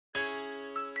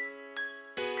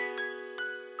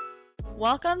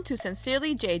Welcome to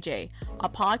Sincerely JJ, a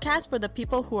podcast for the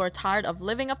people who are tired of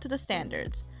living up to the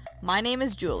standards. My name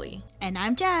is Julie. And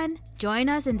I'm Jen. Join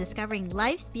us in discovering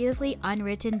life's beautifully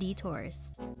unwritten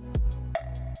detours.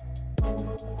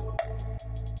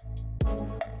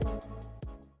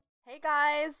 Hey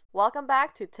guys, welcome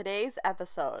back to today's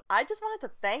episode. I just wanted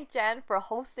to thank Jen for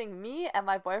hosting me and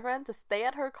my boyfriend to stay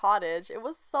at her cottage. It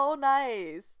was so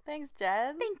nice. Thanks,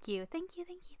 Jen. Thank you.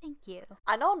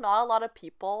 I know not a lot of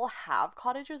people have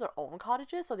cottages or own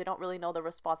cottages, so they don't really know the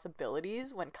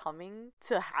responsibilities when coming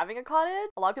to having a cottage.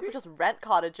 A lot of people just rent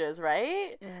cottages,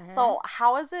 right? Mm-hmm. So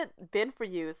how has it been for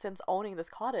you since owning this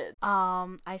cottage?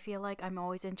 I feel like I'm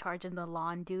always in charge of the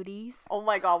lawn duties. Oh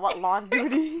my god, what lawn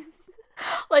duties?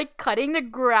 Like cutting the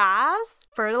grass,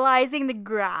 fertilizing the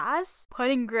grass,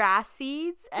 putting grass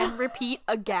seeds, and repeat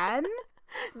again.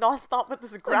 Non-stop with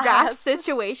this The grass. grass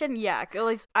situation, yeah.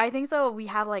 I think so. We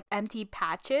have like empty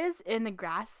patches in the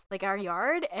grass, like our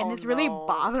yard, and it's really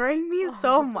bothering me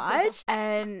so much.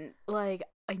 And like,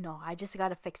 I know, I just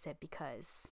gotta fix it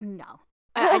because no.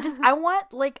 I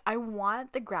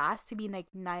want the grass to be like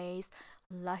nice,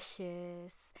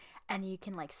 luscious, and you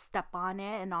can like step on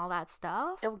it and all that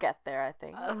stuff. It'll get there, I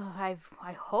think. I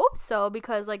hope so,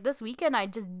 because like this weekend I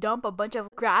just dump a bunch of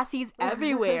grass seeds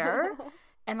everywhere,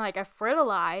 and like I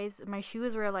fertilized. My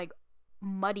shoes were like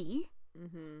muddy.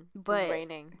 But it was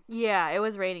raining. Yeah, it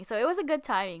was raining, so it was a good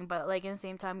timing. But like in the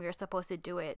same time, we were supposed to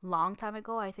do it long time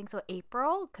ago. I think so,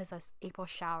 April, because that's April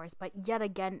showers. But yet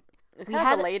again, it's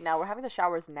kind of delayed now. We're having the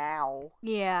showers now.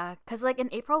 Yeah, because like in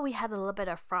April we had a little bit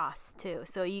of frost too,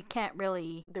 so you can't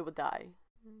really. They would die,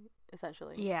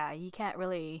 essentially. Yeah, you can't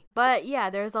really. But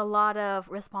yeah, there's a lot of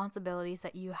responsibilities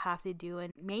that you have to do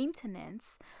and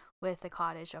maintenance with the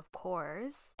cottage, of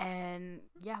course. And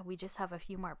yeah, we just have a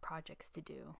few more projects to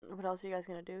do. What else are you guys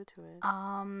gonna do to it?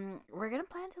 We're gonna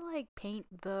plan to like paint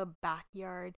the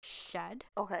backyard shed.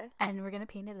 Okay. And we're gonna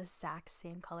paint it the exact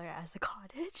same color as the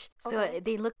cottage. So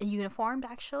they look uniformed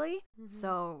actually.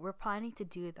 So we're planning to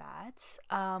do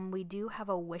that. We do have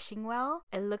a wishing well.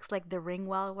 It looks like the ring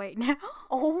well right now.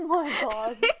 Oh my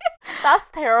god. That's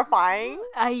terrifying.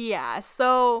 Yeah,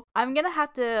 so I'm gonna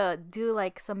have to do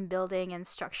like some building and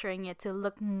structuring it to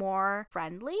look more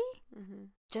friendly.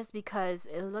 Just because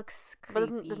it looks creepy.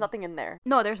 But there's nothing in there.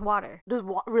 No, there's water. There's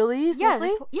really?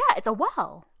 Seriously? Yeah, it's a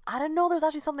well. I didn't know there was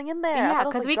actually something in there. Yeah,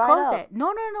 because we closed it.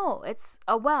 No. It's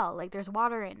a well. Like, there's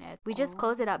water in it. We just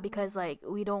closed it up because, like,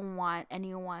 we don't want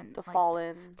anyone to fall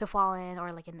in.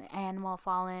 Or, like, an animal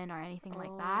fall in or anything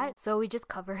like that. So we just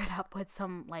cover it up with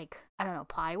some, like, I don't know,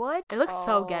 plywood. It looks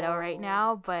so ghetto right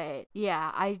now, but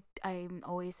yeah, I'm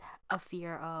always a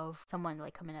fear of someone,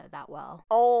 like, coming out of that well.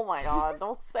 Oh my god,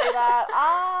 don't say that.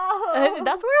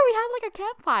 That's where we had, like, a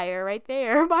campfire right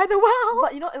there by the well.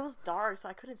 But, it was dark, so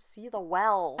I couldn't see the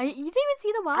well. You didn't even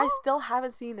see the well? I still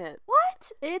haven't seen it.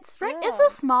 What? It's right. Yeah. It's a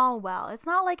small well. It's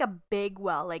not like a big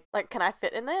well. Like, can I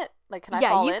fit in it? Like, can I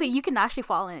fall in? Yeah, you can actually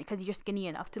fall in it because you're skinny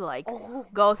enough to like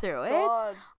go through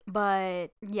it. But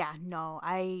yeah, no,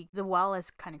 the well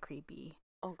is kind of creepy.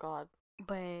 Oh god.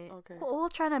 But we'll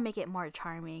try to make it more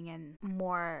charming and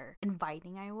more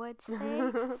inviting, I would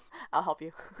say. I'll help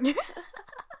you.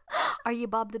 Are you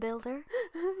Bob the Builder?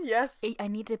 Yes. I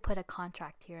need to put a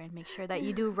contract here and make sure that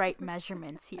you do right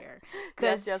measurements here.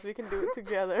 Yes, we can do it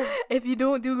together. If you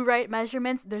don't do right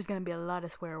measurements, there's going to be a lot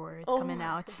of swear words coming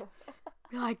out.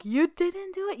 You're like, you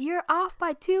didn't do it. You're off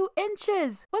by 2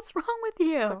 inches. What's wrong with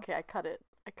you? It's okay. I cut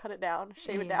it down,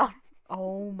 shave it down.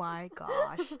 Oh my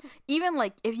gosh. Even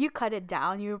like if you cut it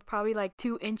down, you're probably like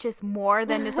 2 inches more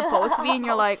than it's supposed to be, and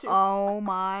you're like, shoot. Oh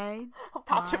my. I'll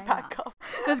patch it back up.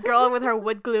 This girl with her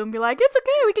wood glue and be like, it's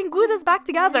okay, we can glue this back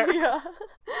together. Yeah.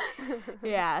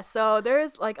 Yeah, so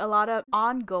there's like a lot of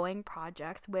ongoing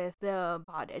projects with the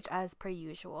cottage as per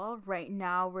usual. Right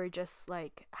now we're just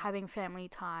like having family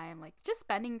time, like just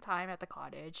spending time at the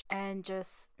cottage and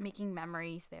just making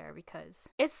memories there because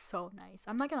it's so nice.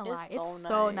 I'm not gonna lie, it's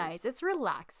so nice. It's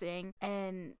relaxing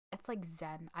and it's like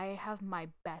zen. I have my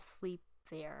best sleep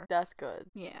there. That's good.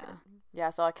 Yeah. That's good. Yeah,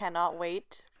 so I cannot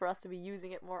wait for us to be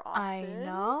using it more often. I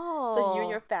know. So you and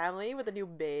your family with a new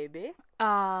baby.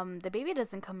 The baby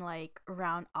doesn't come like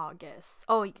around August.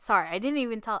 Oh, sorry, I didn't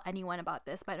even tell anyone about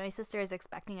this, but my sister is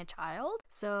expecting a child.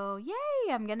 So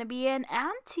yay, I'm gonna be an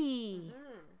auntie.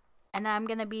 And I'm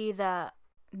gonna be the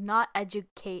not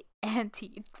educate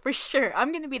auntie for sure.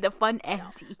 I'm gonna be the fun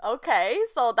auntie. Okay,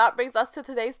 so that brings us to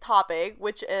today's topic,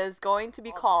 which is going to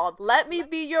be called Let Me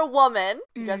Be Your Woman.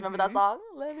 You guys remember that song?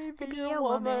 Let me be your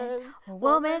woman.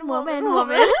 Woman.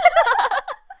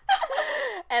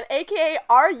 And aka,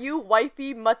 are you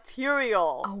wifey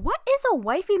material? What is is a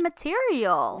wifey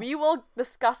material? We will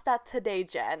discuss that today,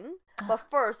 Jen.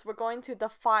 But first, we're going to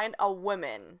define a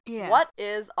woman. Yeah. What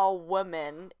is a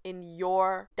woman in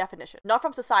your definition? Not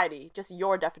from society, just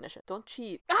your definition. Don't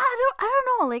cheat. I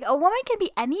don't know. Like, a woman can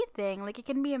be anything. Like, it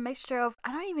can be a mixture of,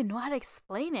 I don't even know how to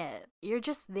explain it. You're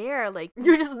just there. Like,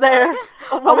 You're just there.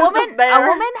 a woman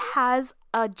there. has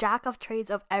a jack of trades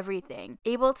of everything,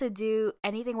 able to do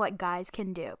anything what guys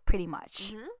can do, pretty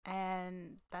much.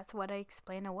 And that's what I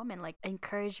explain a woman, like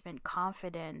encouragement,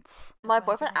 confidence. My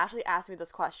boyfriend actually asked me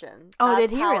this question. Oh, That's did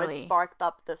he how really? It sparked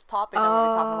up this topic that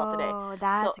we're talking about today. Oh,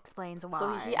 that explains why.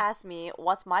 So he asked me,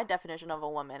 what's my definition of a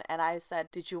woman? And I said,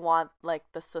 did you want like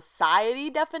the society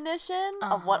definition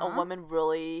of what a woman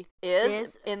really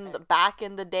is in the back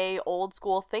in the day old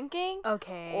school thinking?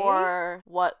 Okay. Or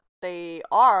what they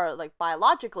are like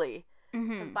biologically?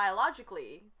 Because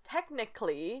biologically,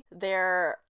 technically,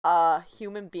 they're a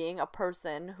human being, a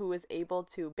person who is able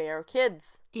to bear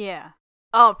kids. Yeah.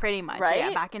 Oh, pretty much. Right?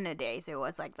 Yeah, back in the days it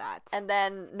was like that. And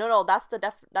then no, that's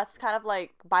that's kind of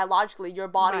like biologically your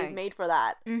body is made for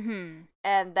that.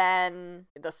 And then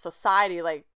the society,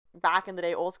 like back in the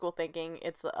day, old school thinking,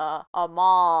 it's a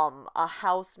mom, a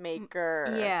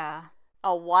housemaker. Yeah.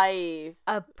 A wife.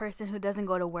 A person who doesn't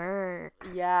go to work.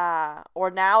 Yeah. Or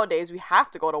nowadays we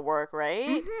have to go to work,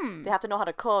 right? They have to know how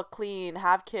to cook, clean,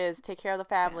 have kids, take care of the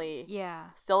family. Yeah.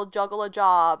 Still juggle a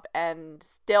job and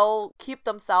still keep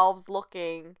themselves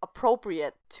looking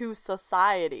appropriate to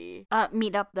society.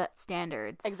 Meet up the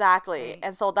standards. Exactly. Right.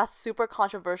 And so that's super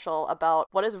controversial about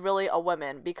what is really a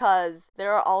woman, because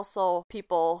there are also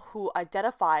people who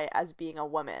identify as being a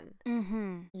woman.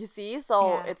 You see?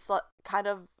 So it's kind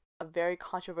of a very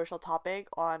controversial topic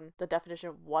on the definition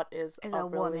of what is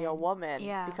really a woman.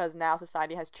 Yeah. Because now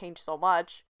society has changed so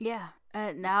much. Yeah.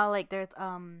 Now like there's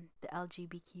the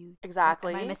LGBTQ.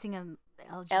 Exactly. Am I missing a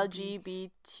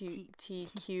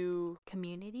LGBTQ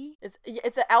community? It's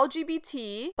an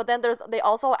LGBT, but then they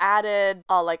also added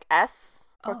like S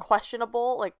for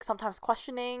questionable, like sometimes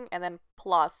questioning, and then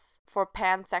plus for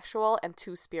pansexual and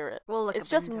two-spirit. It's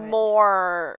just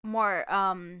more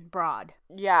broad.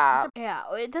 Yeah. Yeah,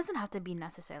 it doesn't have to be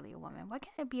necessarily a woman. Why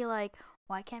can't it be like,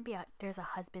 why can't be there's a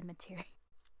husband material?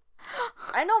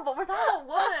 I know, but we're talking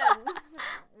about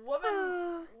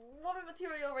woman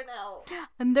material right now.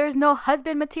 And there's no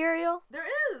husband material? There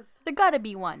is. There gotta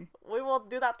be one. We will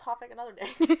do that topic another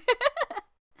day.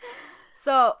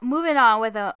 So moving on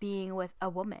with being with a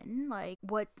woman, like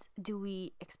what do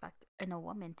we expect in a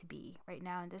woman to be right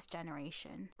now in this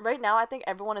generation? Right now, I think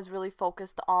everyone is really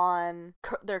focused on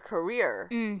their career.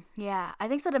 Yeah, I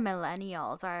think so. The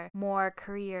millennials are more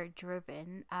career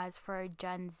driven. As for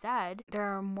Gen Z,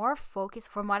 they're more focused,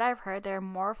 from what I've heard, they're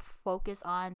more focused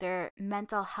on their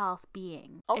mental health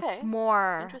being. Okay. It's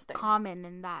more common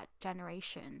in that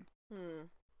generation.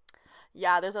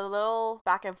 Yeah, there's a little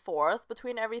back and forth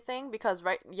between everything because,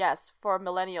 for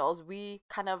millennials, we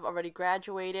kind of already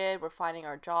graduated, we're finding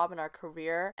our job and our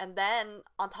career. And then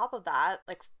on top of that,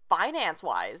 like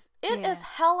finance-wise, it is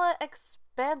hella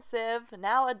expensive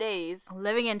nowadays.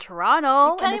 Living in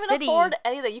Toronto, you can't in the even city. afford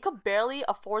anything. You could barely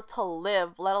afford to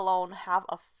live, let alone have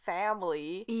a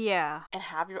family. Yeah. And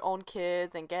have your own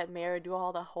kids and get married, do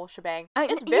all the whole shebang.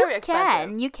 It's very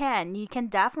expensive. You can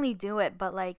definitely do it,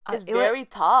 but like it's very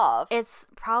tough. It's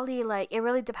probably like, it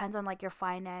really depends on like your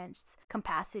finance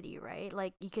capacity, right?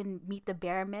 Like you can meet the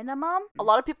bare minimum. A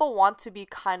lot of people want to be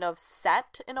kind of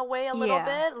set in a way a little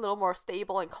bit, a little more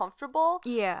stable and comfortable.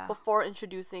 Yeah. Before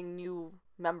introducing new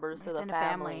members to the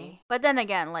family. But then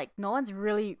again, like no one's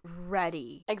really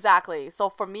ready. Exactly. So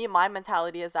for me, my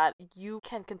mentality is that you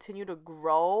can continue to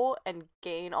grow and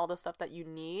gain all the stuff that you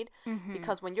need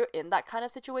because when you're in that kind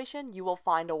of situation, you will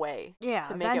find a way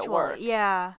to make it work.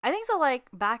 Yeah. I think so. Like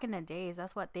back in the days,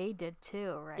 that's what they did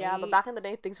too, right? Yeah, but back in the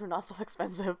day, things were not so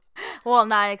expensive. Well,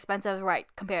 not expensive, right,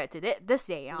 compared to this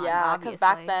day on. Yeah, because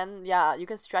back then, you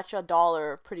can stretch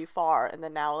 $1 pretty far, and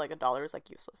then now like $1 is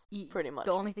like useless, pretty much.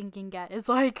 The only thing you can get is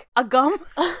like a gum.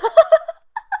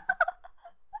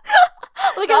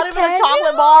 Like not even a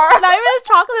chocolate bar. Not even a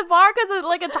chocolate bar, because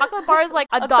like a chocolate bar is like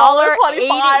 $1.25 or something.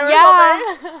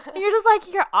 And you're just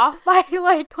like, you're off by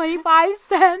like 25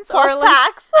 cents plus or like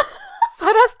tax. So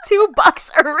that's $2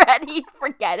 already.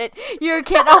 Forget it. You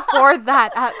can't afford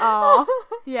that at all.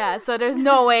 Yeah, so there's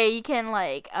no way you can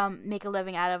like make a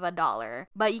living out of $1,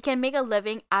 but you can make a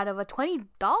living out of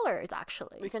 $20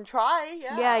 actually. We can try.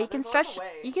 Yeah, you can stretch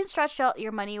out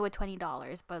your money with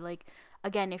 $20, but like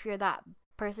again, if you're that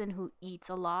person who eats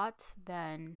a lot,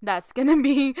 then that's gonna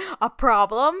be a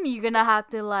problem. You're gonna have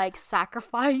to like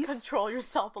sacrifice, control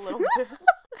yourself a little bit.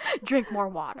 Drink more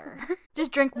water.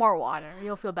 Just drink more water.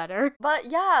 You'll feel better.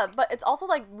 But yeah, but it's also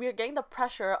like we're getting the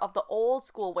pressure of the old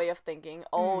school way of thinking.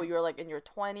 Oh, you're like in your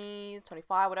 20s,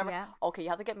 25, whatever. Yeah. Okay, you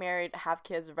have to get married, have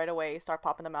kids right away, start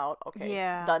popping them out. Okay,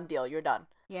 Yeah. done deal, you're done.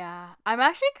 Yeah. I'm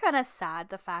actually kind of sad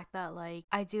the fact that like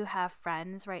I do have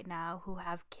friends right now who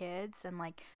have kids and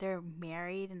like they're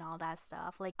married and all that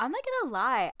stuff. Like I'm not gonna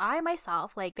lie, I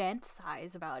myself like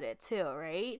fantasize about it too,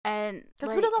 right? And Because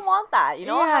like, who doesn't want that? You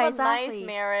know, Yeah, have a exactly. nice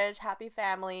marriage, happy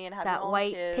family, and have that your own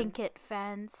white kids. picket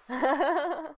fence?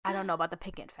 I don't know about the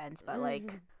picket fence, but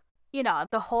like you know,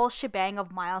 the whole shebang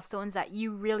of milestones that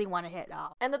you really want to hit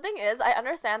up. And the thing is, I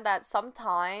understand that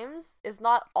sometimes it's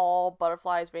not all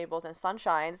butterflies, rainbows, and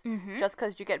sunshines. Just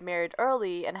because you get married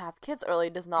early and have kids early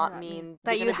does not mean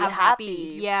that you're you gonna have be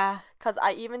happy. Yeah. Because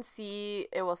I even see,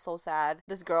 it was so sad,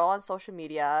 this girl on social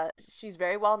media, she's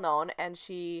very well known and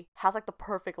she has like the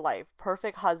perfect life,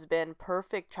 perfect husband,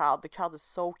 perfect child. The child is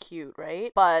so cute,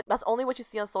 right? But that's only what you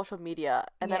see on social media.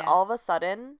 And then all of a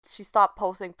sudden, she stopped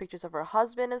posting pictures of her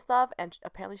husband and stuff, and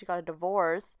apparently she got a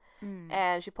divorce.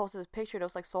 And she posted this picture and it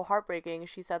was like so heartbreaking.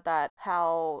 She said that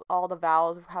how all the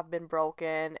vows have been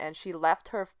broken and she left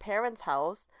her parents'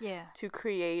 house to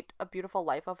create a beautiful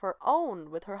life of her own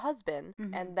with her husband.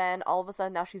 And then all of a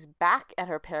sudden now she's back at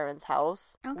her parents'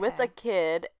 house with a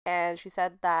kid. And she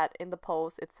said that in the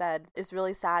post it said it's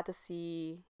really sad to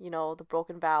see, you know, the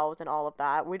broken vows and all of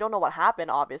that. We don't know what happened,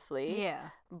 obviously. Yeah.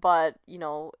 But, you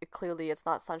know, clearly it's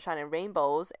not sunshine and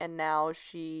rainbows. And now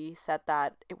she said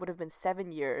that it would have been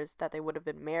 7 years that they would have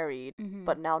been married,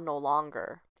 but now no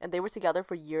longer. And they were together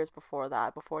for years before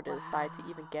that, before they decided to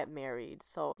even get married.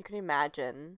 So you can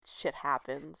imagine shit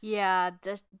happens. Yeah,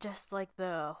 just like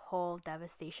the whole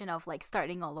devastation of like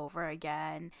starting all over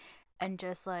again. And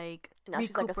just like now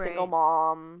she's like a single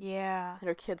mom. Yeah. And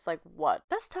her kid's like, what?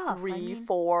 That's tough. 3,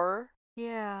 4?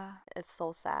 Yeah. It's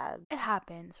so sad. It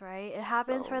happens, right? It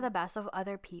happens for the best of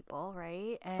other people,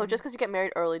 right? And so just because you get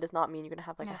married early does not mean you're gonna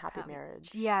have like a happy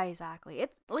marriage. Yeah, exactly.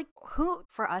 It's like who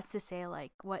for us to say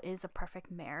like what is a perfect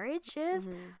marriage is,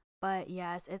 but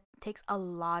yes, it takes a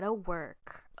lot of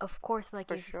work. Of course, like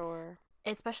for sure.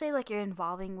 Especially like you're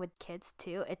involving with kids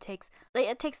too. It takes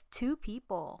 2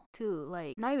 people to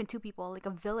like not even 2 people, like a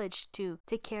village to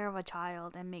take care of a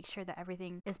child and make sure that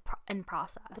everything is in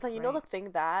process. But then you know the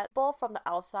thing that people from the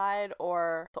outside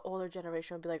or the older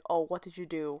generation would be like, oh, what did you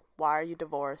do? Why are you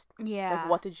divorced? Yeah. Like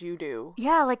what did you do?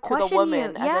 Yeah, like to the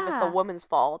woman as if it's the woman's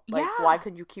fault. Like why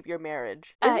couldn't you keep your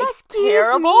marriage? Isn't that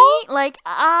terrible? Me? Like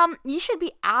you should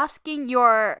be asking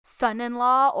your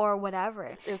son-in-law or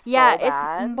whatever. It's so bad.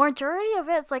 It's majority of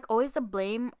it's like always the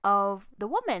blame of the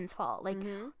woman's fault. Like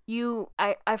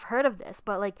I've heard of this,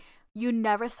 but like you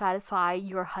never satisfy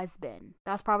your husband.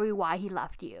 That's probably why he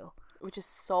left you. Which is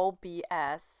so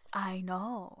BS. I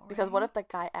know. Because what if the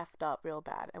guy effed up real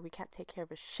bad and we can't take care of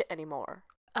his shit anymore?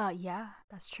 Yeah,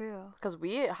 that's true. Because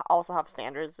we also have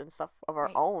standards and stuff of our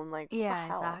own. Like, yeah, what the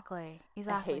hell? Exactly.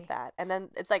 I hate that. And then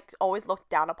it's like always looked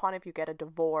down upon if you get a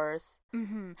divorce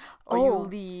or you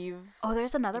leave. Oh,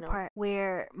 there's another part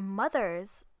where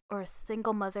mothers or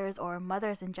single mothers or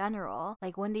mothers in general,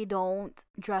 like when they don't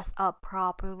dress up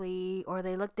properly or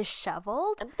they look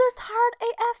disheveled. And they're tired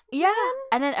AF, yeah. man.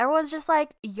 And then everyone's just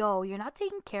like, yo, you're not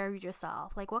taking care of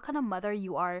yourself. Like what kind of mother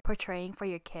you are portraying for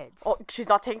your kids. Oh, she's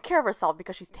not taking care of herself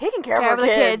because she's taking care of her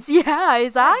kids. Yeah,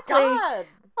 exactly. Oh my God.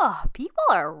 Oh, people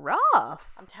are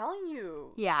rough. I'm telling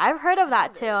you. Yeah, I've heard of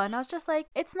that too. And I was just like,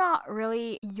 it's not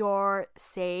really your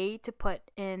say to put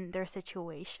in their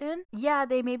situation. Yeah,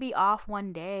 they may be off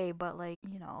one day, but like,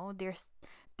 you know,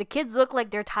 the kids look like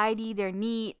they're tidy, they're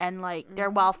neat, and like they're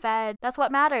well fed. That's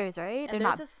what matters, right? And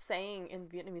there's this saying in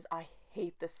Vietnamese, I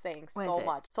hate this saying so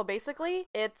much. So basically,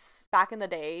 it's back in the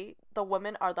day, the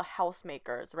women are the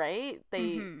housemakers, right?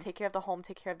 They take care of the home,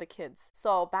 take care of the kids.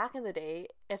 So back in the day,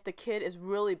 if the kid is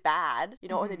really bad, you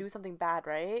know, or they do something bad,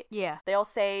 right? Yeah. They'll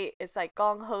say it's like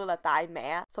con hư là tại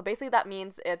mẹ. So basically that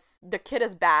means it's the kid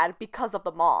is bad because of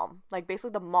the mom. Like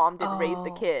basically the mom didn't raise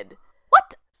the kid.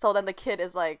 What? So then the kid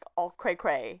is like all cray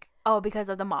cray. Oh, because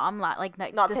of the mom, like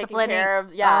not taking care of,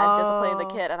 disciplining the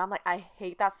kid. And I'm like, I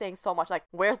hate that saying so much. Like,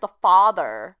 where's the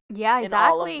father? Yeah,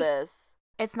 exactly. In all of this?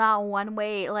 It's not one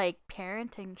way, like,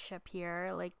 parentingship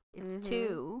here. Like, it's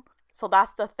 2. So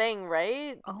that's the thing,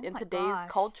 right? In today's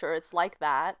culture, it's like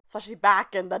that. Especially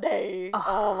back in the day.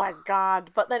 Oh my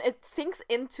God. But then it sinks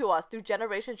into us through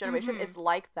generation. It's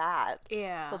like that.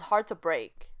 Yeah. So it's hard to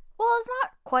break. Well, it's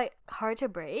not quite hard to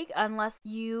break unless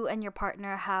you and your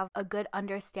partner have a good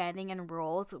understanding and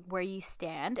roles where you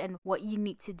stand and what you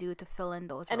need to do to fill in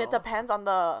those And roles. it depends on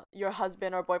your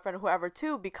husband or boyfriend or whoever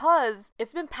too, because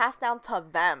it's been passed down to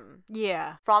them.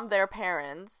 Yeah. From their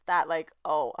parents that like,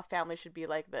 oh, a family should be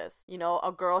like this. You know,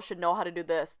 a girl should know how to do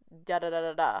this. Da da da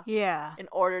da da. Yeah. In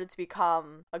order to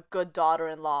become a good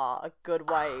daughter-in-law, a good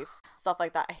wife, stuff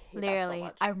like that. I hate Literally, that so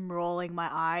much. I'm rolling my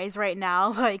eyes right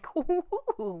now. Like,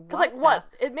 because like what?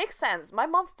 It makes sense. My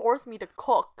mom forced me to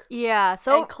cook. Yeah.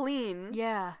 So and clean.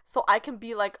 Yeah. So I can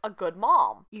be like a good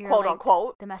mom, You're, quote like,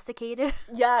 unquote. Domesticated.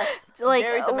 Yes. Like,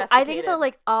 very domesticated. I think so.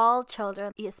 Like all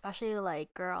children, especially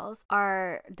like girls,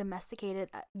 are domesticated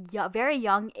at very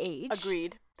young age.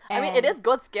 Agreed. I mean, it is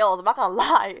good skills. I'm not gonna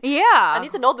lie. Yeah. I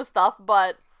need to know this stuff,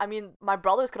 but I mean, my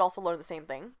brothers could also learn the same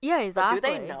thing. Yeah, exactly. But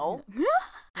do they know?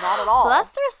 Not at all. Bless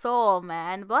their soul,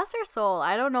 man. Bless their soul.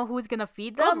 I don't know who's gonna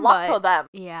feed them. Good luck to them.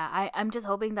 Yeah, I'm just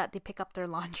hoping that they pick up their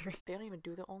laundry. They don't even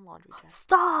do their own laundry, Jen.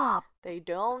 Stop. They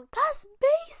don't. That's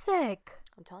basic.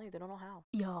 I'm telling you, they don't know how.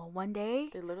 Yo, one day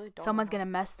They literally don't. someone's gonna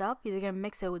mess up. They're gonna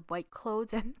mix it with white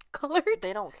clothes and colored.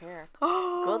 They don't care.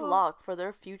 Good luck for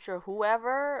their future.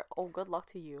 Whoever. Oh, good luck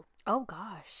to you. Oh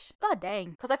gosh. God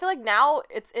dang. Because I feel like now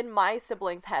it's in my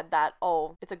siblings' head that,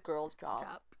 oh, it's a girl's job.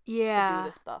 Yeah. To do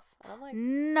this stuff. And I'm like,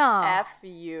 no. F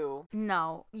you.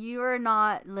 No. You're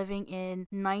not living in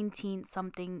 19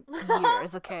 something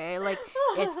years, okay? Like,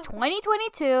 it's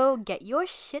 2022. Get your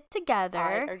shit together.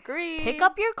 I agree. Pick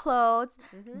up your clothes.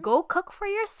 Go cook for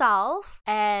yourself.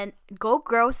 And go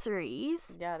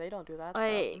groceries. Yeah, they don't do that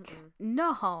like, stuff.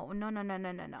 No.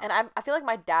 And I feel like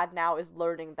my dad now is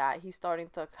learning that. He's starting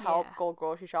to help go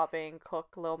grocery shopping,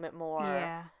 cook a little bit more.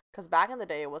 Yeah. Because back in the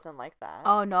day, it wasn't like that.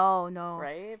 Oh, no.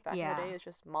 Right? Back in the day, it's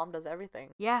just mom does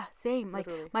everything. Yeah, same.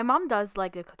 Literally. Like, my mom does,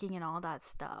 like, the cooking and all that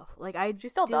stuff. Like, She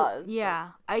still does. Yeah.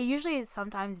 But I usually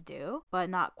sometimes do, but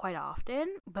not quite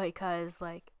often. Because,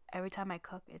 like, every time I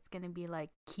cook, it's gonna be, like,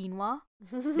 quinoa.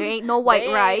 There ain't no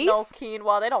white rice. No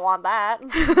quinoa. They don't want that.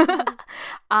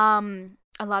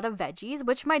 A lot of veggies,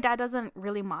 which my dad doesn't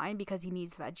really mind because he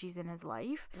needs veggies in his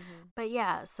life. But,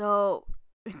 yeah, so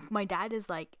my dad is,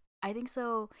 like, I think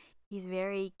so. He's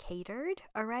very catered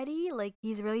already. Like,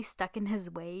 he's really stuck in his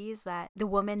ways that the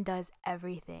woman does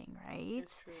everything, right?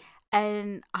 It's true.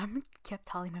 And I kept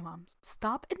telling my mom,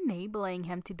 stop enabling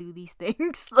him to do these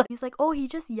things. Like, he's like, oh, he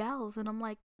just yells. And I'm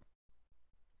like,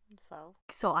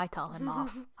 so I tell him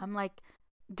off. I'm like,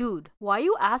 dude, why are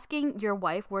you asking your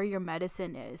wife where your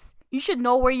medicine is? You should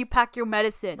know where you pack your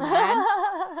medicine, man.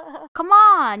 Come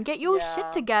on, get your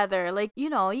shit together. Like, you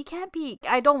know, you can't be.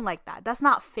 I don't like that. That's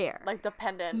not fair. Like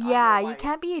dependent. Yeah, on your you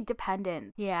can't be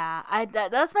dependent. Yeah,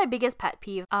 that's my biggest pet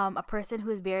peeve. A person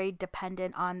who is very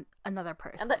dependent on another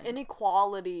person. And the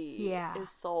inequality is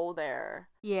so there.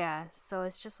 Yeah, so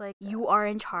it's just like you are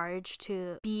in charge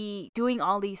to be doing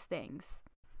all these things.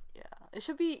 It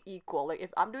should be equal. Like, if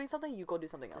I'm doing something, you go do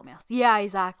something else. Yeah,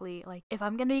 exactly. Like, if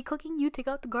I'm gonna be cooking, you take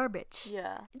out the garbage.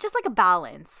 Yeah. Just like a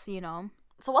balance, you know?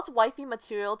 So what's wifey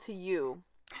material to you?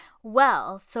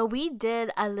 Well, so we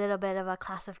did a little bit of a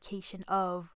classification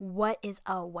of what is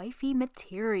a wifey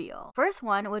material. First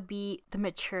one would be the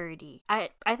maturity. I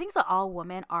think so all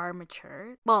women are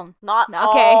mature. Well, not okay.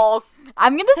 all.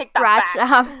 I'm gonna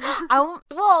scratch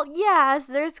well, yes,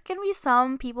 there's gonna be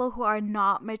some people who are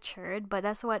not matured, but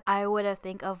that's what I would have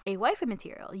think of a wifey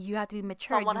material. You have to be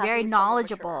mature, very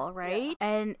knowledgeable, right? Yeah.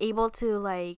 And able to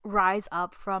like rise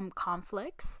up from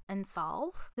conflicts and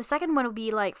solve. The second one would be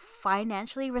like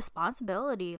financially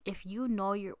responsibility. If you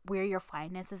know where your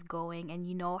finance is going and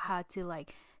you know how to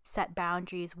like set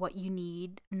boundaries, what you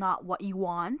need, not what you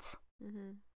want.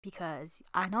 Because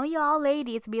I know y'all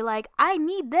ladies be like, I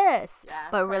need this. Yeah,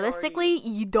 but realistically,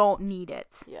 you don't need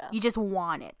it. Yeah. You just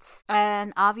want it.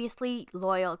 And obviously,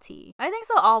 loyalty. I think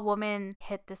so all women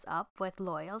hit this up with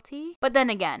loyalty. But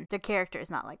then again, their character is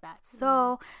not like that.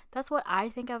 So that's what I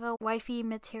think of a wifey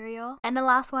material. And the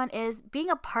last one is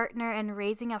being a partner and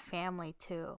raising a family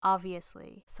too,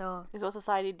 obviously. So is what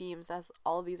society deems as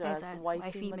all of these are as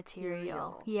wifey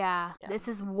material. Yeah. This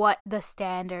is what the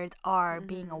standards are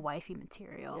being a wifey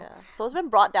material. Yeah. So it's been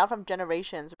brought down from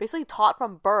generations, basically taught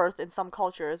from birth in some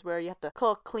cultures where you have to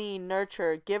cook, clean,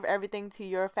 nurture, give everything to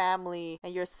your family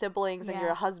and your siblings and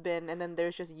your husband, and then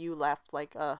there's just you left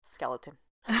like a skeleton.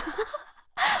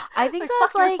 I think like, so.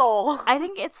 suck your soul. I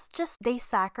think it's just they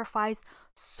sacrifice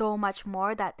so much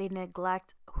more that they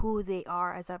neglect who they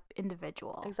are as an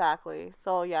individual. Exactly.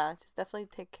 So yeah, just definitely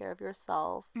take care of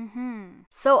yourself.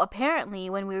 So apparently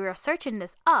when we were searching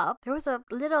this up, there was a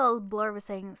little blurb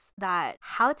saying that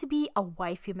how to be a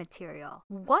wifey material.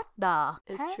 What the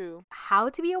It's heck? true. How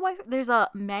to be a wife? There's a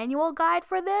manual guide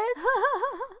for this?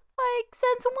 Like,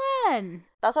 since when?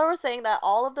 That's why we're saying that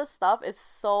all of this stuff is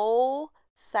so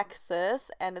sexist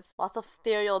and it's lots of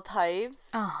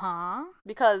stereotypes.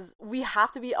 Because we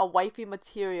have to be a wifey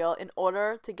material in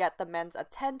order to get the men's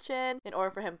attention, in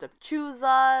order for him to choose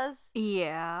us.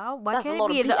 Yeah. Why That's can't a it load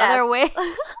be of the BS. other way?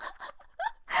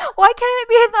 Why can't it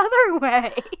be the other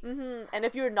way? And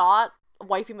if you're not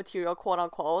wifey material, quote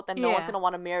unquote, then no one's Yeah. gonna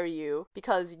want to marry you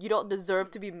because you don't deserve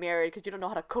to be married because you don't know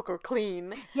how to cook or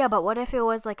clean. Yeah, but what if it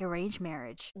was like arranged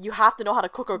marriage? You have to know how to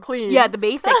cook or clean. Yeah, the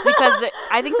basics. Because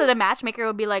I think so the matchmaker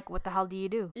would be like, what the hell do you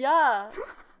do? Yeah.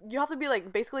 You have to be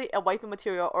like basically a wifey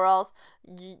material, or else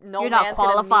no You're not man's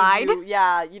qualified. gonna need you.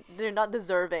 Yeah, they're not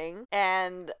deserving,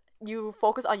 and you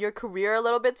focus on your career a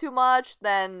little bit too much,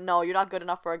 then no, you're not good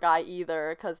enough for a guy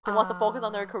either. Because he wants to focus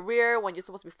on their career when you're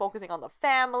supposed to be focusing on the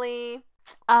family.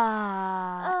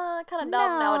 Kind of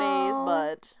dumb nowadays,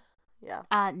 but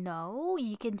yeah. No,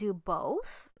 you can do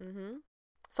both.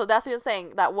 So that's what I'm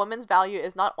saying. That woman's value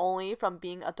is not only from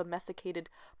being a domesticated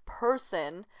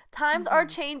person. Times are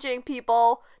changing,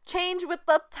 people. Change with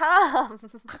the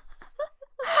times.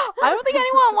 I don't think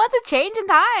anyone wants to change in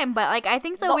time, but like I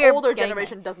think so. The older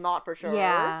generation does not, for sure.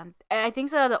 Yeah, I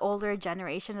think so. The older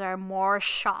generations are more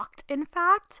shocked. In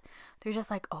fact, they're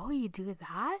just like, "Oh, you do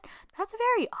that? That's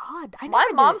very odd." My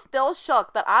mom's still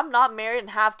shook that I'm not married and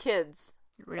have kids.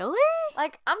 Really?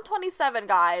 Like, I'm 27,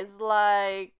 guys.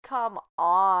 Like, come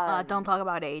on. Don't talk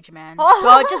about age, man.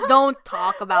 Don't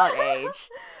talk about age.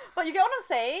 But you get what I'm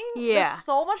saying? Yeah. There's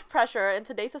so much pressure in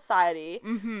today's society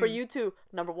for you to,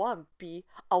 number one, be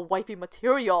a wifey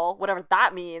material, whatever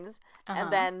that means,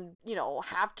 and then,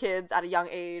 have kids at a young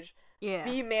age. Yeah.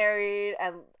 Be married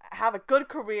and have a good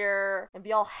career and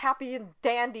be all happy and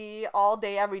dandy all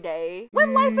day, every day.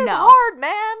 When life is hard,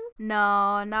 man.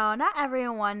 No, not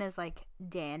everyone is like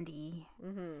dandy.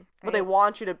 Right? But they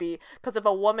want you to be. Because if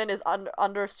a woman is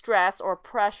under stress or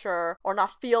pressure or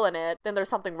not feeling it, then there's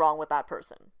something wrong with that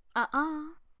person.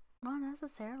 Not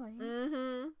necessarily.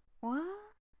 What?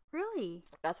 Really?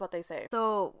 That's what they say.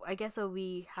 So I guess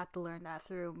we had to learn that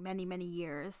through many, many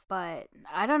years. But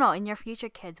I don't know, in your future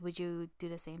kids, would you do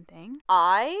the same thing?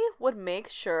 I would make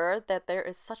sure that there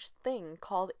is such thing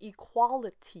called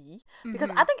equality. Because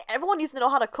I think everyone needs to know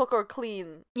how to cook or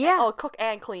clean. Yeah. Oh, cook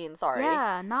and clean, sorry.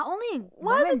 Yeah, not only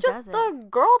Why is it just the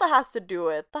girl that has to do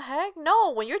it? The heck?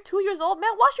 No, when you're 2 years old,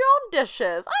 man, wash your own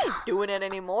dishes. I ain't doing it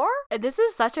anymore. This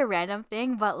is such a random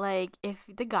thing, but like if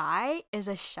the guy is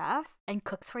a chef and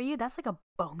cooks for you, that's like a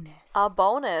bonus. A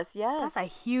bonus, yes. That's a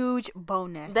huge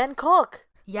bonus. Then cook.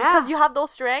 Yeah. Because you have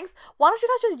those strengths. Why don't you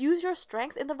guys just use your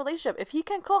strengths in the relationship? If he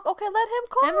can cook, okay, let him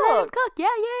cook. Let him cook.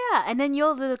 Yeah. And then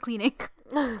you'll do the cleaning.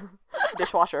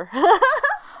 Dishwasher.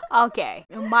 Okay.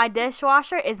 My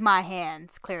dishwasher is my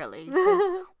hands, clearly.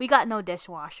 'Cause we got no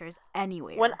dishwashers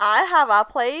anywhere. When I have a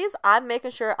place, I'm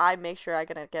making sure I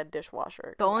gonna get a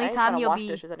dishwasher. The only I ain't time trying to you'll wash be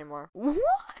dishes anymore. What?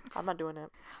 I'm not doing it.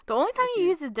 The only time you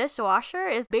use the dishwasher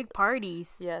is big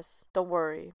parties. Yes, don't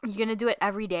worry. You're gonna do it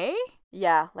every day?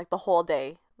 Yeah, like the whole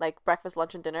day. Like breakfast,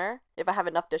 lunch, and dinner. If I have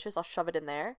enough dishes, I'll shove it in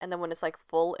there. And then when it's like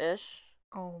full-ish,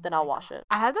 then I'll wash it.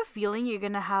 I have the feeling you're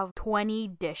gonna have 20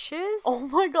 dishes. Oh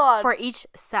my god. For each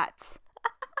set.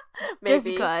 Maybe. Just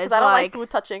because I don't like like food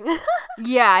touching.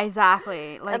 Yeah,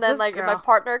 exactly. Like, and then this if girl. my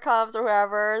partner comes or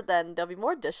whoever, then there'll be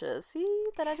more dishes. See?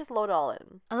 Then I just load it all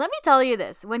in. And let me tell you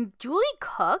this. When Julie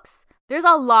cooks, there's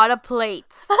a lot of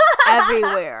plates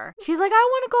everywhere. She's like, I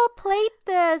want to go plate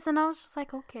this. And I was just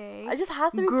like, okay. It just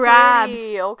has to be Grabs.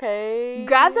 pretty, okay?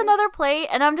 Grabs another plate.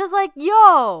 And I'm just like,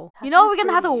 yo, Has you to know be we're going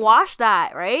to have to pretty. wash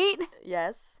that, right?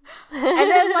 Yes. And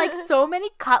then like so many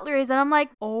cutleries. And I'm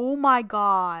like, oh my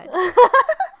God.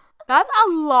 That's a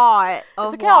lot of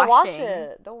It's okay, I'll wash washing.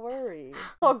 it. Don't worry.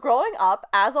 So growing up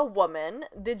as a woman,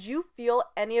 did you feel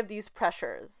any of these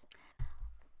pressures?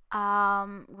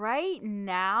 Right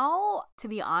now, to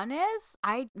be honest,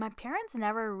 my parents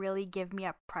never really give me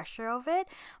a pressure of it,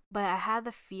 but I have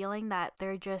the feeling that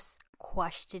they're just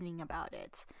questioning about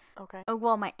it. Okay.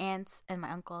 Well, my aunts and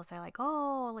my uncles are like,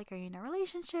 oh, like, are you in a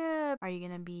relationship? Are you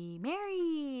gonna be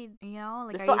married? You know,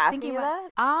 like, They're are still you asking thinking you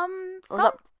about that? Or was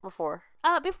that before?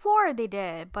 Before they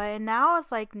did, but now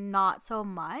it's like not so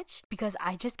much because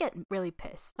I just get really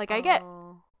pissed. Like, I get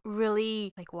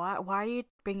really like, why are you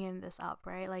bringing this up,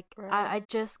 right? Like, I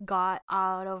just got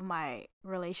out of my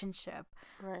relationship,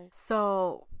 Right.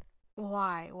 so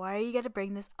why are you gonna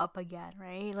bring this up again,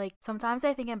 right? Like sometimes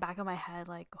I think in back of my head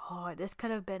like, oh, this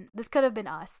could have been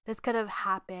us, this could have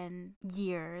happened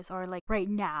years or like right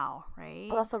now, right?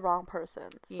 But that's the wrong person,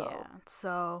 so yeah,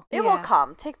 so it will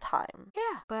come. Take time.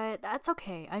 Yeah, but that's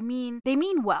okay. I mean, they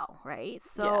mean well, right?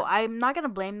 So I'm not gonna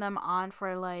blame them on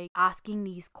for like asking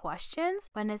these questions,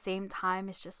 but at the same time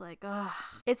it's just like, ugh,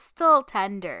 it's still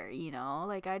tender, you know?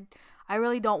 Like I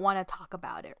really don't want to talk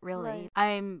about it, really. Right.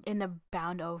 I'm in the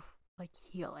bound of like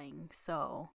healing,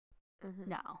 so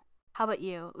no. How about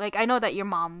you? Like, I know that your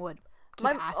mom would keep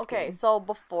asking. Okay, so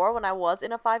before when I was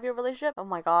in a 5-year relationship, oh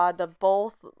my god,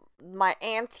 my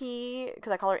auntie,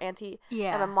 because I call her auntie,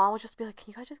 and my mom would just be like,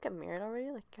 can you guys just get married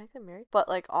already? Like, can I get married? But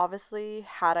like, obviously,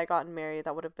 had I gotten married,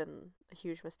 that would have been a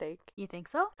huge mistake. You think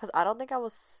so? Because I don't think I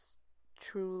was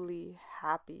truly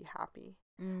happy.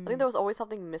 I think there was always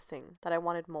something missing that I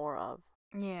wanted more of.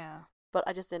 Yeah. But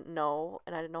I just didn't know,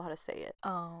 and I didn't know how to say it.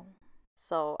 Oh.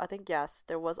 So I think, yes,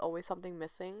 there was always something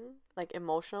missing, like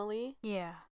emotionally.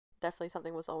 Yeah. Definitely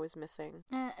something was always missing.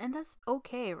 And that's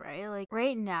okay, right? Like,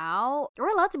 right now, we're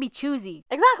allowed to be choosy.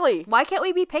 Exactly. Why can't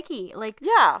we be picky? Like,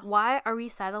 yeah. Why are we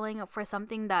settling for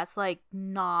something that's, like,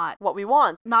 not what we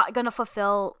want? Not gonna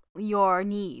fulfill your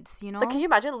needs, you know? Like, can you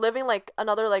imagine living, like,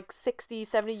 another, like, 60,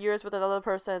 70 years with another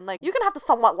person? Like, you're gonna have to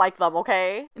somewhat like them,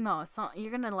 okay? No, it's not.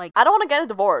 You're gonna, like... I don't want to get a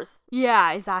divorce.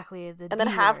 Yeah, exactly. And then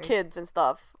have kids and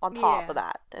stuff on top of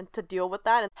that. And to deal with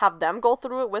that and have them go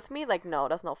through it with me? Like, no,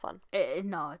 that's no fun.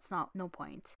 No, it's not. No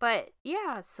point. But,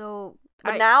 yeah, so...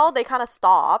 But now they kind of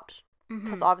stopped.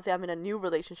 Because obviously I'm in a new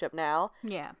relationship now.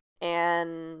 Yeah.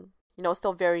 And, you know,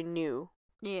 still very new.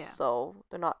 Yeah. So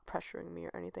they're not pressuring me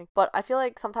or anything. But I feel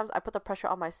like sometimes I put the pressure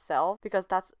on myself because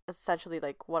that's essentially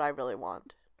like what I really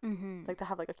want. Like to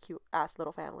have like a cute ass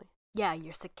little family. Yeah,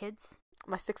 your 6 kids.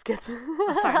 My 6 kids.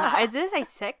 Oh, sorry, I did say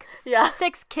sick. Yeah.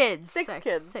 6 kids. 6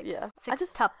 kids. Yeah.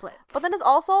 6 tuplets. But then it's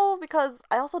also because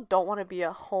I also don't want to be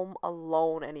at home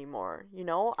alone anymore. You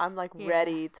know, I'm like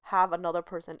ready to have another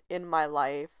person in my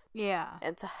life. Yeah.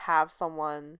 And to have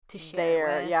someone to share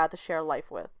there. With. Yeah, to share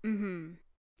life with.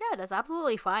 Yeah, that's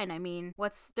absolutely fine. I mean,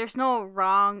 there's no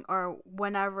wrong or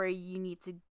whenever you need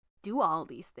to do all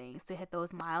these things to hit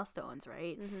those milestones,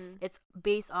 right? It's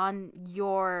based on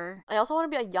your... I also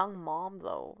want to be a young mom,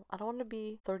 though. I don't want to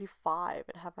be 35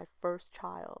 and have my first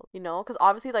child, you know? Because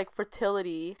obviously, like,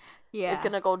 fertility is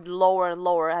going to go lower and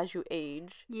lower as you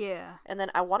age. Yeah. And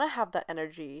then I want to have that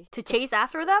energy. To chase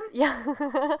after them? Yeah.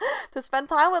 To spend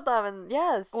time with them and,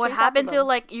 yes. What happened to,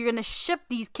 like, you're going to ship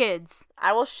these kids?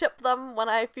 I will ship them when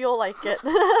I feel like it.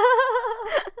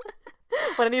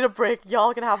 When I need a break,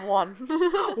 y'all can have one.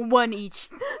 One each.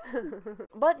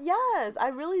 But yes, I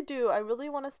really do. I really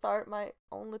want to start my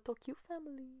own little cute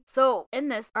family. So in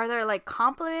this, are there like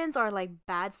compliments or like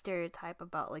bad stereotype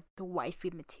about like the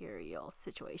wifey material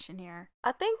situation here?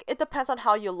 I think it depends on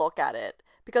how you look at it.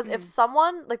 Because if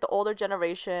someone, like the older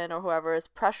generation or whoever, is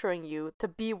pressuring you to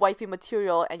be wifey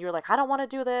material and you're like, I don't want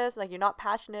to do this, like you're not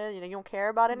passionate, you know, you don't care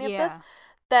about any of this,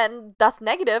 then that's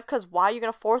negative because why are you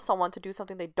going to force someone to do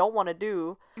something they don't want to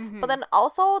do? But then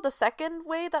also the second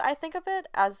way that I think of it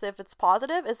as if it's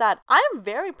positive is that I am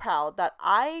very proud that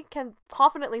I can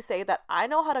confidently say that I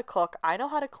know how to cook, I know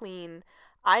how to clean,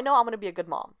 I know I'm going to be a good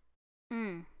mom.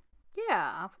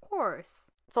 Yeah, of course.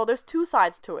 So there's 2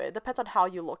 sides to it. It depends on how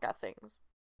you look at things.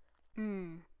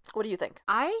 What do you think?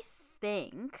 I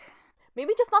think...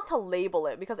 Maybe just not to label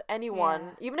it because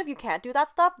anyone, even if you can't do that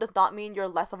stuff, does not mean you're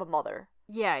less of a mother.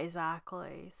 Yeah,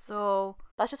 exactly. So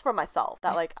that's just for myself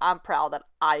that like I'm proud that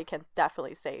I can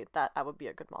definitely say that I would be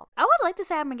a good mom. I would like to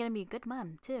say I'm gonna be a good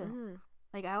mom too.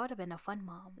 Like I would have been a fun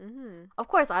mom. Of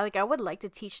course, I would like to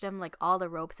teach them like all the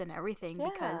ropes and everything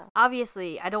because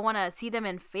obviously I don't want to see them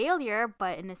in failure,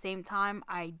 but in the same time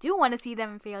I do want to see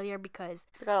them in failure because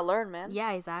you gotta learn, man.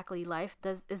 Yeah, exactly. Life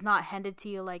is not handed to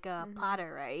you like a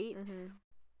platter, right?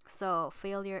 So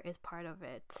failure is part of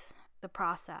it, the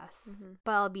process.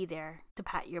 But I'll be there to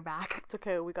pat your back. It's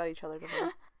okay. We got each other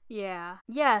today. Yeah.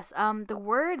 Yes, the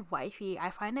word wifey, I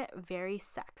find it very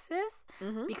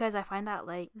sexist because I find that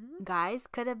like guys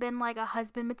could have been like a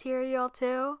husband material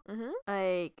too.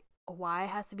 Like why it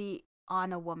has to be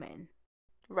on a woman?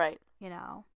 Right. You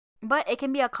know. But it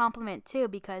can be a compliment too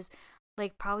because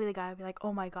like probably the guy would be like,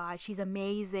 "Oh my god, she's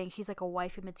amazing. She's like a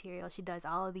wifey material. She does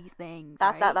all of these things."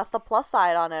 That's the plus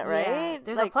side on it, right? Yeah,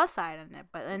 there's like, a plus side on it,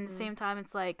 but at the same time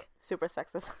it's like super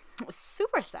sexist.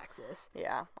 Super sexist.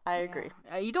 Yeah, I agree.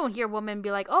 You don't hear women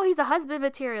be like, "Oh, he's a husband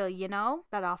material," you know?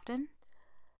 That often.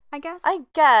 I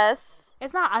guess.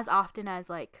 It's not as often as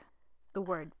like the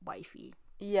word wifey.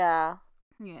 Yeah.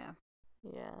 Yeah.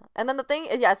 Yeah. And then the thing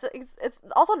is, yeah, it's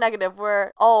also negative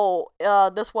where,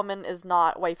 this woman is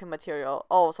not wifey material.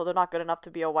 Oh, so they're not good enough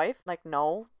to be a wife? Like,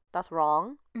 no, that's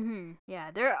wrong.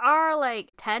 Yeah, there are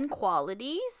like 10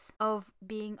 qualities of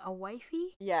being a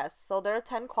wifey. Yes, so there are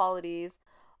 10 qualities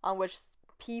on which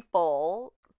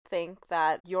people think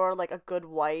that you're like a good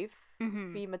wife.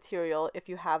 Fee material if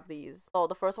you have these. So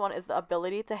the first one is the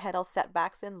ability to handle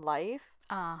setbacks in life.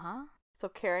 So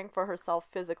caring for herself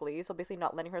physically, so basically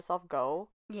not letting herself go.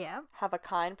 Yeah. Have a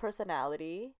kind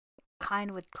personality.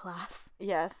 Kind with class.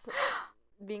 Yes.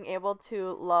 Being able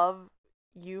to love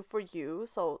you for you,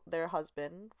 so their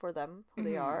husband for them, who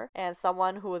they are. And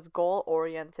someone who is goal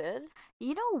oriented.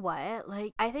 You know what?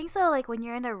 Like, I think so, like, when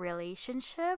you're in a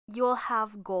relationship, you'll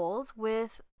have goals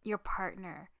with your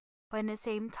partner. But in the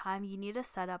same time, you need to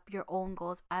set up your own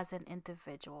goals as an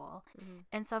individual.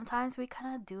 And sometimes we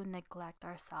kind of do neglect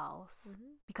ourselves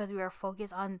because we are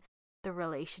focused on the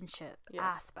relationship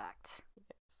aspect.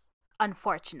 Yes.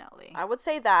 Unfortunately. I would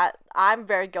say that I'm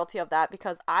very guilty of that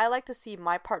because I like to see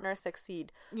my partner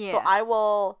succeed. Yeah. So I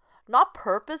will not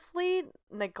purposely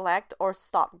neglect or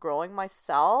stop growing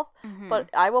myself, but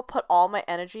I will put all my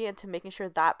energy into making sure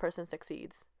that person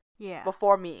succeeds. Yeah.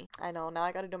 Before me. I know, now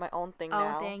I gotta do my own thing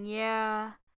now.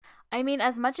 Yeah. I mean,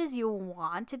 as much as you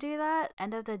want to do that,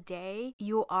 end of the day,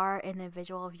 you are an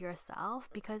individual of yourself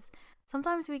because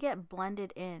sometimes we get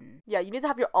blended in. Yeah, you need to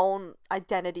have your own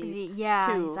identity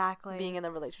too, exactly. Being in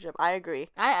the relationship. I agree.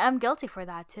 I'm guilty for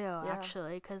that too,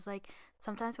 actually, because like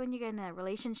sometimes when you get in a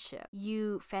relationship,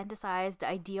 you fantasize the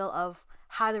ideal of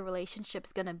how the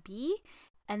relationship's gonna be,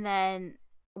 and then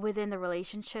within the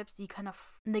relationships, you kind of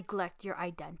neglect your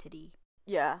identity.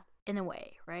 Yeah. In a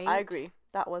way, right? I agree.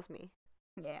 That was me.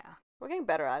 Yeah. We're getting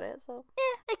better at it, so.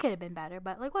 It could have been better,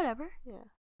 but like whatever. Yeah.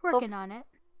 Working on it.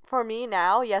 For me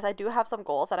now, yes, I do have some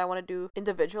goals that I want to do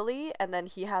individually, and then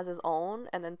he has his own,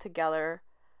 and then together,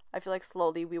 I feel like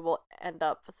slowly we will end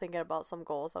up thinking about some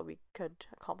goals that we could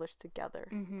accomplish together.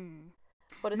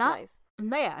 But it's nice.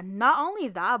 Yeah, not only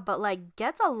that, but like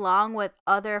gets along with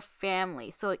other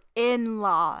families, so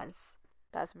in-laws.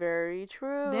 That's very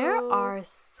true. There are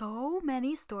so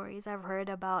many stories I've heard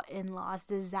about in-laws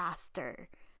disaster.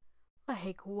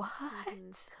 Like,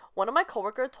 what? One of my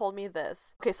coworkers told me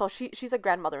this. Okay, so she's a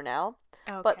grandmother now.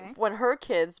 Okay. But when her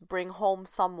kids bring home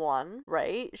someone,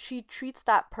 right, she treats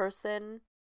that person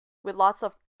with lots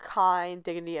of kind,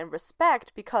 dignity, and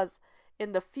respect because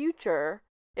in the future,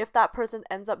 if that person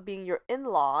ends up being your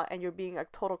in-law and you're being a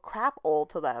total crap hole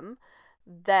to them,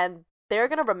 then they're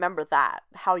going to remember that,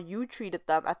 how you treated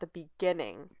them at the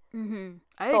beginning.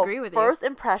 I agree with you. First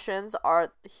impressions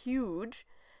are huge.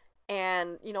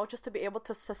 And, just to be able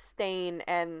to sustain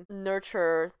and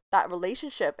nurture that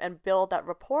relationship and build that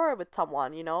rapport with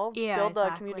someone, build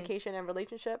the communication and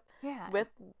relationship with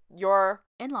your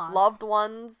in-laws, loved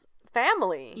one's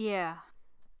family. Yeah.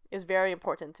 Is very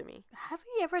important to me. Have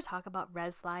you ever talked about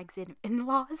red flags in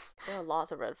in-laws? There are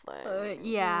lots of red flags.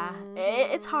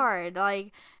 It's hard.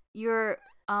 Like, you're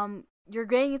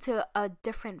getting into a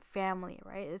different family,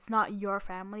 right? It's not your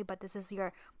family, but this is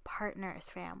your partner's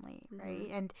family, right?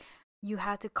 And you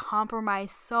have to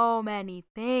compromise so many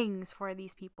things for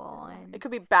these people, and it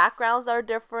could be backgrounds that are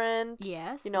different.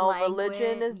 Yes,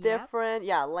 religion is different.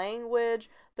 Yeah, language.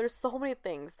 There's so many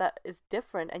things that is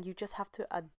different, and you just have to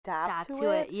adapt to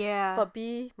it. Yeah, but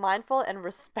be mindful and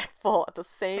respectful at the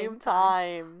same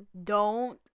time.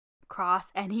 Don't cross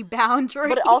any boundaries.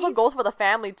 But it also goes for the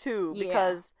family too,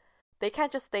 because they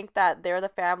can't just think that they're the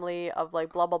family of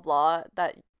like blah blah blah,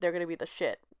 that they're gonna be the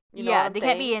shit. You know what I'm they saying?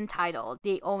 Can't be entitled.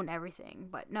 They own everything,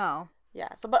 but no. Yeah,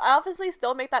 but I obviously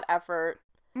still make that effort.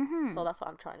 So that's what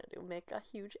I'm trying to do. Make a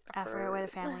huge effort with a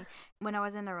family. When I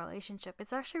was in a relationship,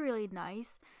 it's actually really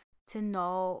nice to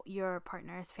know your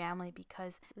partner's family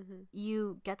because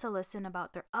you get to listen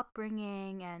about their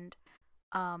upbringing and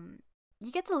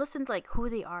you get to listen to like who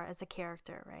they are as a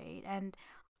character, right? And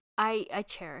I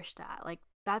cherish that. Like,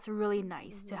 that's really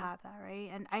nice to have that, right?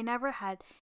 And I never had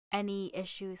any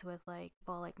issues with like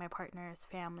my partner's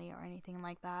family or anything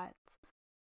like that,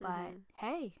 but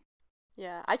hey,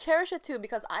 yeah, I cherish it too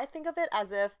because I think of it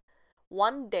as if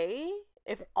one day,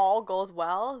 if all goes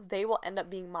well, they will end up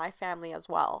being my family as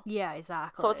well. Yeah,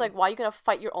 exactly. So it's like, why are you gonna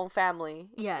fight your own family?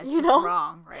 Yeah, it's just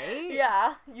wrong, right?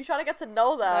 Yeah, you try to get to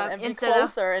know them and be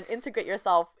closer and integrate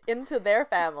yourself into their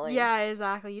family. Yeah,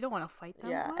 exactly. You don't want to fight them.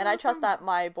 Yeah, and I trust that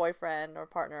my boyfriend or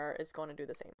partner is going to do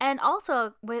the same. And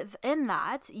also, within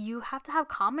that, you have to have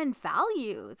common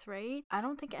values, right? I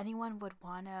don't think anyone would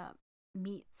want to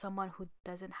meet someone who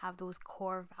doesn't have those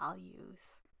core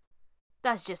values.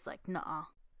 That's just like, nuh-uh.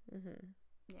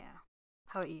 Yeah.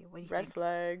 How about you? What do you Red think?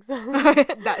 flags.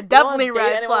 Definitely You don't date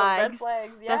red anyone with flags. Red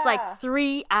flags. Yeah. That's like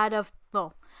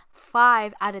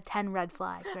 5 out of 10 red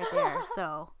flags right there.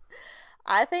 So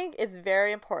I think it's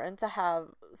very important to have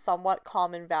somewhat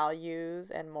common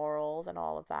values and morals and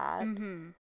all of that.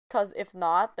 Because if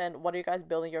not, then what are you guys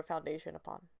building your foundation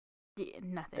upon?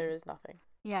 Nothing. There is nothing.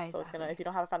 Yeah, So exactly. if you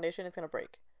don't have a foundation, it's gonna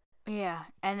break. Yeah,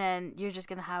 and then you're just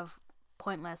gonna have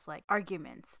pointless like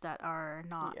arguments that are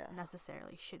not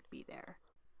necessarily should be there.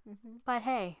 But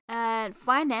hey, and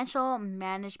financial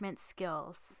management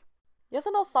skills. You have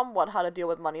to know somewhat how to deal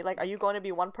with money. Like, are you going to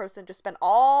be one person just spend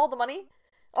all the money?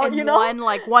 Or, in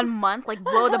 1 month, like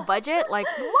blow the budget, like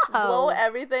whoa, blow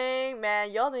everything,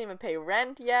 man. Y'all didn't even pay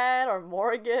rent yet or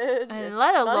mortgage, and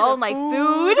let alone like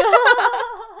food.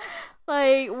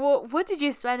 Like, what did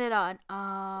you spend it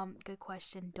on? Good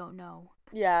question. Don't know.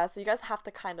 Yeah, so you guys have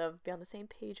to kind of be on the same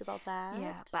page about that.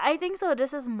 Yeah, but I think so.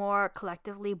 This is more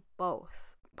collectively both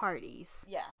parties.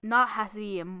 Yeah, not has to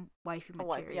be a wifey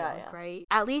material, right?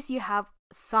 At least you have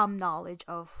some knowledge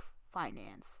of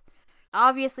finance.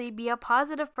 Obviously, be a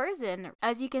positive person.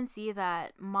 As you can see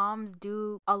that moms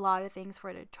do a lot of things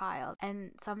for their child,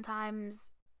 and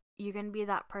sometimes you're gonna be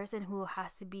that person who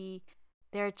has to be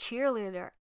their cheerleader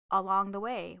along the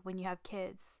way when you have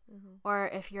kids, or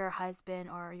if your husband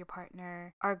or your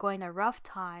partner are going a rough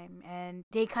time and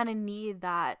they kind of need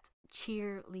that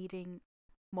cheerleading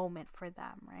moment for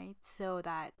them, right? So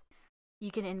that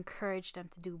you can encourage them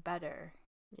to do better.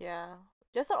 Yeah,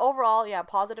 just an overall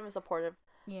positive and supportive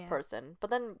person, but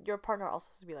then your partner also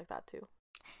has to be like that too.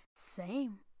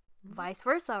 Same. Vice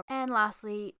versa. And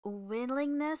lastly,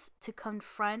 willingness to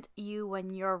confront you when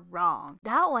you're wrong.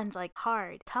 That one's like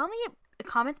hard. Tell me in the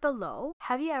comments below,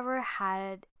 have you ever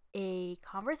had a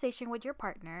conversation with your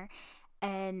partner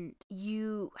and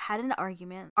you had an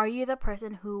argument? Are you the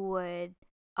person who would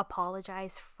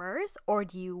apologize first, or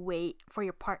do you wait for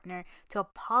your partner to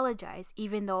apologize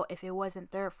even though if it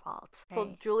wasn't their fault? Right?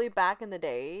 So Julie back in the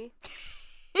day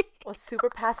was super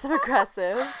passive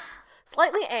aggressive.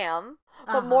 Slightly am,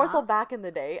 but more so back in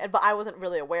the day. But I wasn't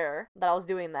really aware that I was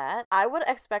doing that. I would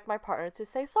expect my partner to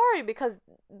say sorry because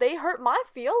they hurt my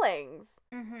feelings.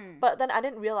 But then I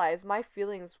didn't realize my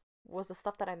feelings was the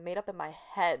stuff that I made up in my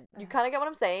head. You kind of get what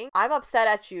I'm saying? I'm upset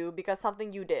at you because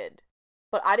something you did.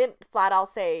 But I didn't flat out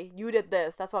say, you did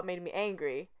this, that's what made me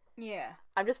angry. Yeah.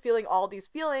 I'm just feeling all these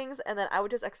feelings, and then I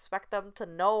would just expect them to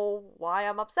know why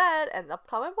I'm upset and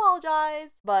come and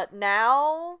apologize. But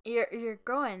now you're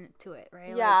growing to it,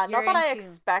 right? Yeah, like, not that I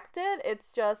expect it.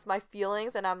 It's just my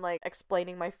feelings, and I'm like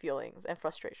explaining my feelings and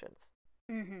frustrations.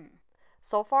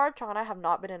 So far, John and I have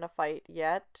not been in a fight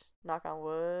yet. Knock on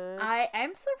wood.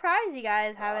 I'm surprised you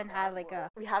guys haven't had like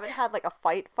we haven't had like a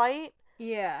fight.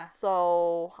 Yeah.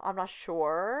 So I'm not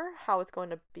sure how it's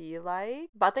going to be like,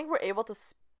 but I think we're able to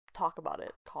talk about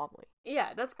it calmly. Yeah,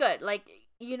 that's good. Like,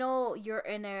 you know, you're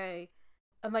in a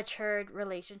matured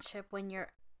relationship when you're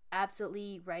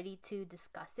absolutely ready to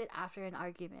discuss it after an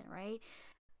argument, right?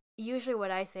 Usually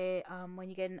what I say, when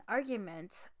you get an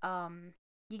argument,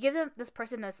 you give this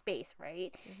person a space,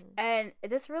 right? And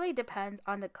this really depends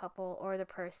on the couple or the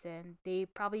person. They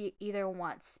probably either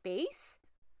want space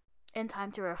and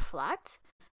time to reflect,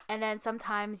 and then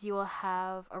sometimes you will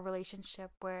have a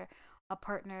relationship where a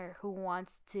partner who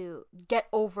wants to get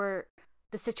over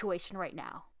the situation right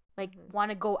now, like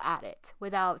want to go at it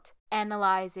without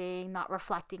analyzing, not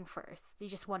reflecting first. You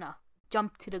just want to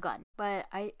jump to the gun. But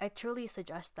I truly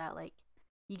suggest that like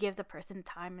you give the person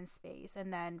time and space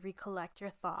and then recollect your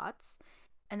thoughts,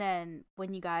 and then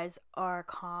when you guys are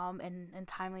calm and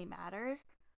timely matter,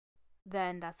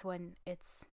 then that's when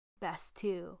it's best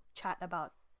to chat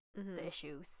about the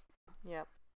issues. Yep.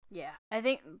 Yeah. I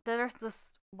think there's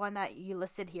this one that you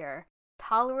listed here.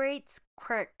 Tolerates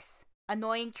quirks,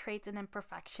 annoying traits, and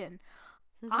imperfection.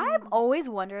 I'm always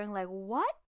wondering, like,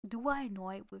 what do I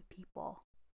annoy with people?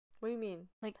 What do you mean?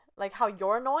 Like how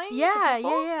you're annoying? Yeah. I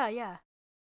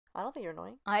don't think you're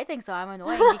annoying. I think so. I'm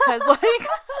annoying because like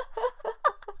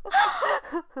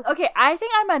okay, I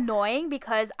think I'm annoying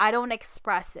because I don't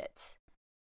express it.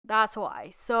 That's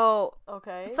why. So,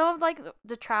 some of like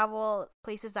the travel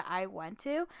places that I went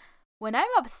to, when I'm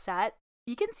upset,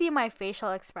 you can see my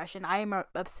facial expression. I am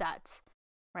upset,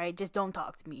 right? Just don't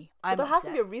talk to me. But there has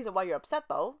to be a reason why you're upset,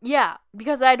 though. Yeah,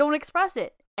 because I don't express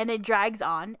it, and it drags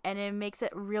on, and it makes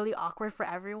it really awkward for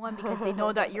everyone because they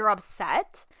know that you're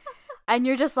upset, and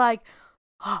you're just like,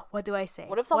 oh, what do I say?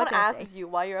 What if someone asks you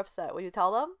why you're upset? Will you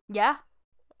tell them? Yeah.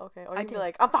 Okay, or you'd be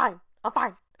like, I'm fine.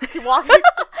 Keep walking.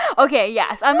 Okay,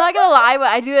 yes. I'm not gonna lie, but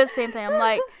I do the same thing. I'm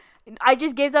like, I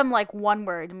just give them like one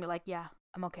word and be like, yeah,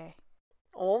 I'm okay.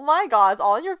 Oh my god, it's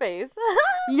all in your face.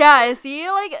 Yeah, see,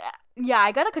 like, yeah,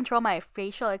 I gotta control my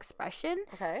facial expression,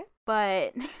 Okay.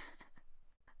 but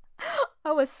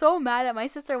I was so mad at my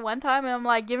sister one time, and I'm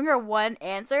like giving her one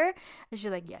answer, and she's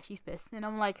like, yeah, she's pissed. And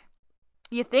I'm like,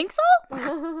 you think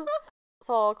so?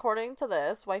 So according to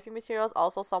this, wifey material is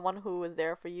also someone who is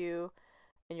there for you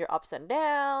in your ups and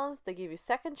downs. They give you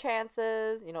second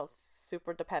chances,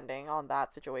 super depending on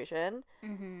that situation.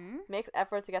 Mm-hmm. Makes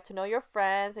effort to get to know your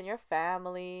friends and your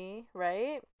family,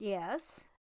 right? Yes.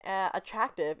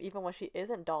 Attractive even when she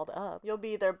isn't dolled up. You'll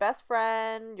be their best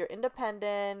friend. You're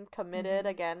independent, committed,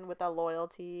 again with that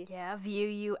loyalty. Yeah, view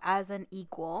you as an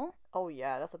equal. Oh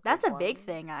yeah, that's a one. big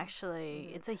thing,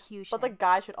 actually. It's a huge But thing. the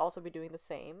guy should also be doing the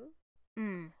same.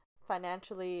 Mm.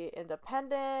 Financially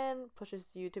independent,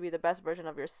 pushes you to be the best version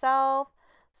of yourself,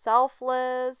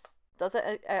 selfless,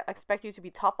 doesn't expect you to be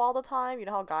tough all the time. You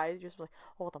know how guys just like,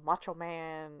 oh, the macho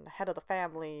man, head of the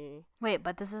family. Wait,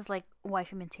 but this is like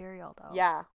wifey material, though.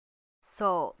 Yeah.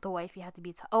 So the wifey had to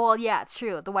be oh, well, yeah, it's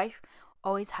true. The wife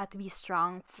always had to be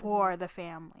strong for the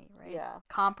family, right? Yeah.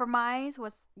 Compromise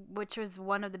which was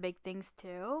one of the big things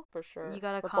too. For sure. You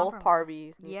gotta but compromise. both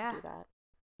parties need to do that.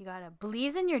 You gotta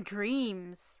believe in your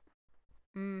dreams.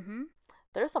 Mm-hmm.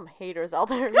 There's some haters out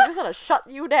there. They're just gonna shut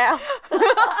you down.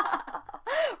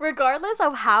 Regardless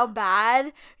of how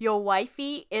bad your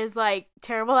wifey is, like,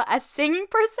 terrible at singing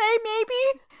per se, maybe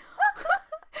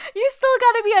you still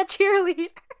gotta be a cheerleader.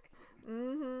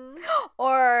 Mm-hmm.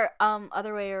 Or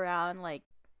other way around, like,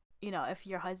 if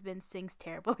your husband sings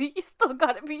terribly, you still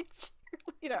gotta be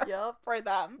a cheerleader for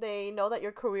them. They know that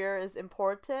your career is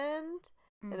important,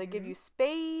 and they give you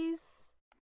space,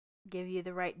 give you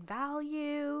the right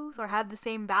values, or have the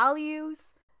same values.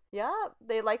 Yeah,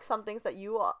 they like some things that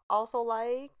you also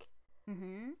like.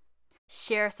 Mm-hmm.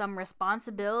 Share some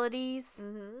responsibilities.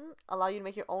 Mm-hmm. Allow you to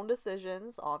make your own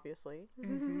decisions, obviously.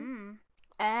 Mm-hmm.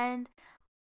 And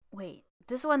wait,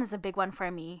 this one is a big one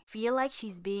for me. Feel like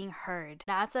she's being heard.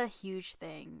 That's a huge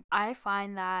thing. I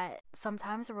find that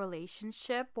sometimes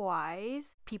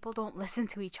relationship-wise, people don't listen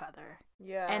to each other.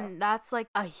 Yeah. And that's like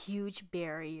a huge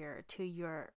barrier to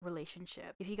your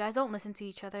relationship. If you guys don't listen to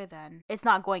each other, then it's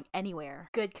not going anywhere.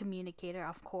 Good communicator,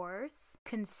 of course.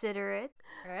 Considerate.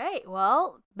 All right.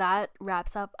 Well, that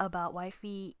wraps up about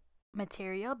wifey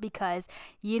material, because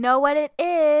you know what it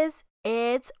is.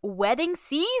 It's wedding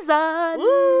season.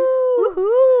 Woo!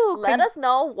 Woohoo! Let us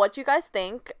know what you guys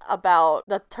think about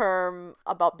the term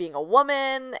about being a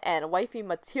woman and wifey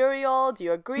material. Do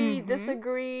you agree,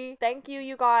 disagree? Thank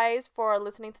you guys for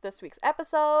listening to this week's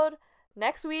episode.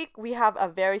 Next week, we have a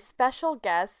very special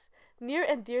guest, near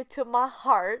and dear to my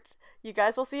heart. You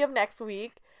guys will see him next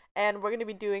week. And we're going to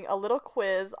be doing a little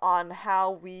quiz on how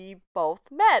we both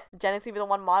met. Jenny's going to be the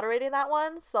one moderating that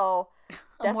one, so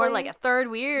more like a third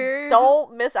weird.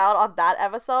 Don't miss out on that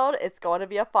episode. It's going to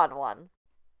be a fun one.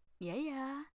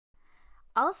 Yeah.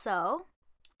 Also,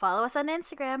 follow us on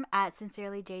Instagram at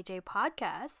SincerelyJJ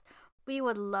Podcast. We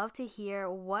would love to hear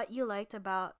what you liked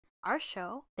about our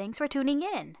show. Thanks for tuning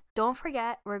in. Don't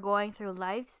forget, we're going through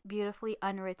life's beautifully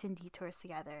unwritten detours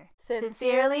together.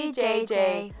 Sincerely,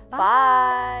 JJ.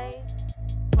 Bye.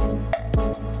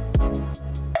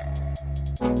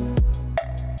 Bye.